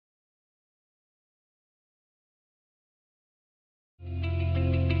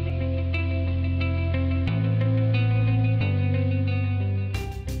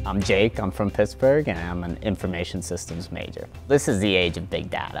I'm Jake, I'm from Pittsburgh, and I'm an information systems major. This is the age of big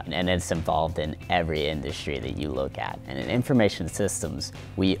data, and it's involved in every industry that you look at. And in information systems,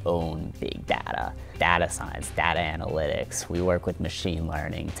 we own big data. Data science, data analytics, we work with machine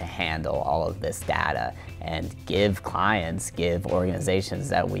learning to handle all of this data and give clients, give organizations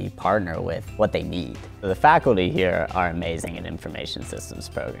that we partner with what they need. The faculty here are amazing in information systems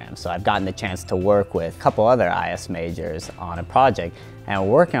programs. So I've gotten the chance to work with a couple other IS majors on a project, and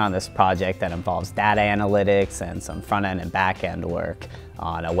we're working on this project that involves data analytics and some front-end and back-end work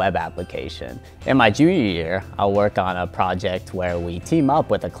on a web application. In my junior year, I'll work on a project where we team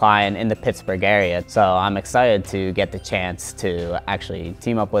up with a client in the Pittsburgh area. So I'm excited to get the chance to actually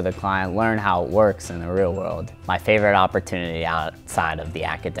team up with a client, learn how it works in the real world. My favorite opportunity outside of the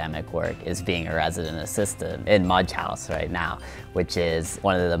academic work is being a resident assistant in Mudge House right now, which is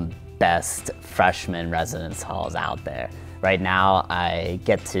one of the best freshman residence halls out there. Right now, I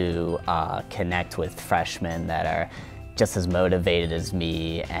get to connect with freshmen that are just as motivated as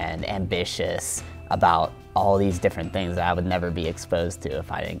me and ambitious about all these different things that I would never be exposed to if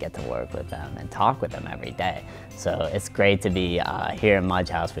I didn't get to work with them and talk with them every day. So it's great to be here in Mudge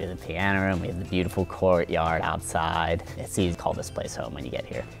House. We have the piano room, we have the beautiful courtyard outside. It's easy to call this place home when you get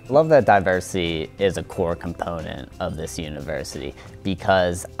here. I love that diversity is a core component of this university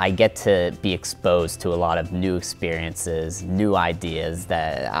because I get to be exposed to a lot of new experiences, new ideas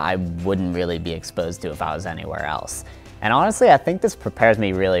that I wouldn't really be exposed to if I was anywhere else. And honestly, I think this prepares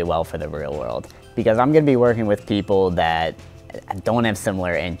me really well for the real world because I'm going to be working with people that don't have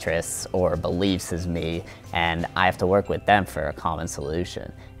similar interests or beliefs as me, and I have to work with them for a common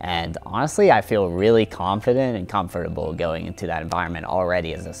solution. And honestly, I feel really confident and comfortable going into that environment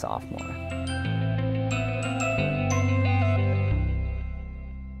already as a sophomore.